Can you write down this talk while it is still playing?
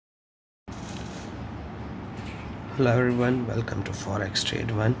Hello everyone, welcome to Forex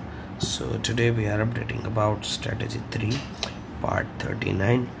Trade 1. So today we are updating about strategy 3 part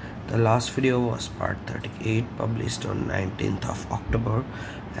 39. The last video was part 38, published on 19th of October,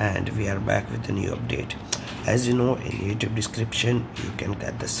 and we are back with a new update. As you know, in YouTube description you can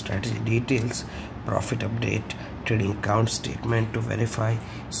get the strategy details, profit update, trading account statement to verify,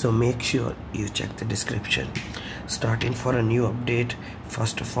 so make sure you check the description. Starting for a new update,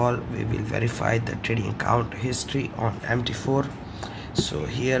 first of all we will verify the trading account history on MT4. So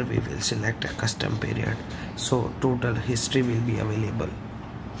here we will select a custom period, so total history will be available.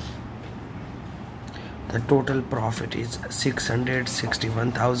 The total profit is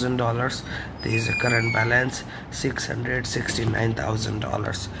 $661,000. There is a current balance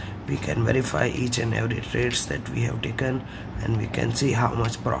 $669,000. We can verify each and every trades that we have taken, and we can see how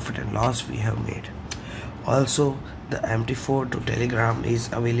much profit and loss we have made. Also, the MT4 to Telegram is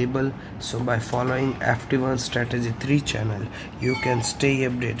available, so by following FT1 strategy 3 channel you can stay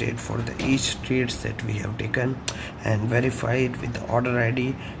updated for the each trades that we have taken and verify it with the order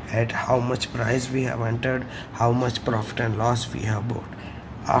ID at how much price we have entered, how much profit and loss we have bought.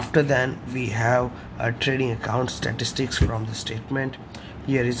 After that we have a trading account statistics from the statement.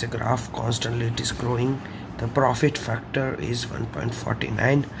 Here is a graph, constantly it is growing. The profit factor is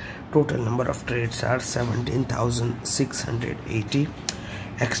 1.49. Total number of trades are 17,680.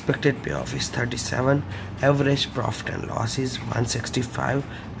 Expected payoff is 37. Average profit and loss is 165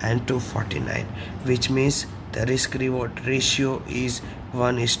 and 249, which means the risk reward ratio is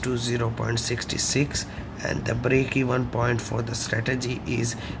 1:0.66, and the break-even point for the strategy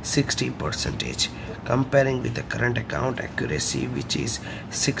is 60%. Comparing with the current account accuracy, which is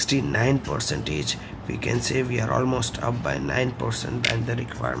 69%, we can say we are almost up by 9% than the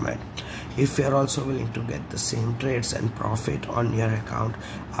requirement. If you are also willing to get the same trades and profit on your account,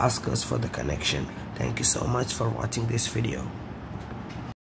 ask us for the connection. Thank you so much for watching this video.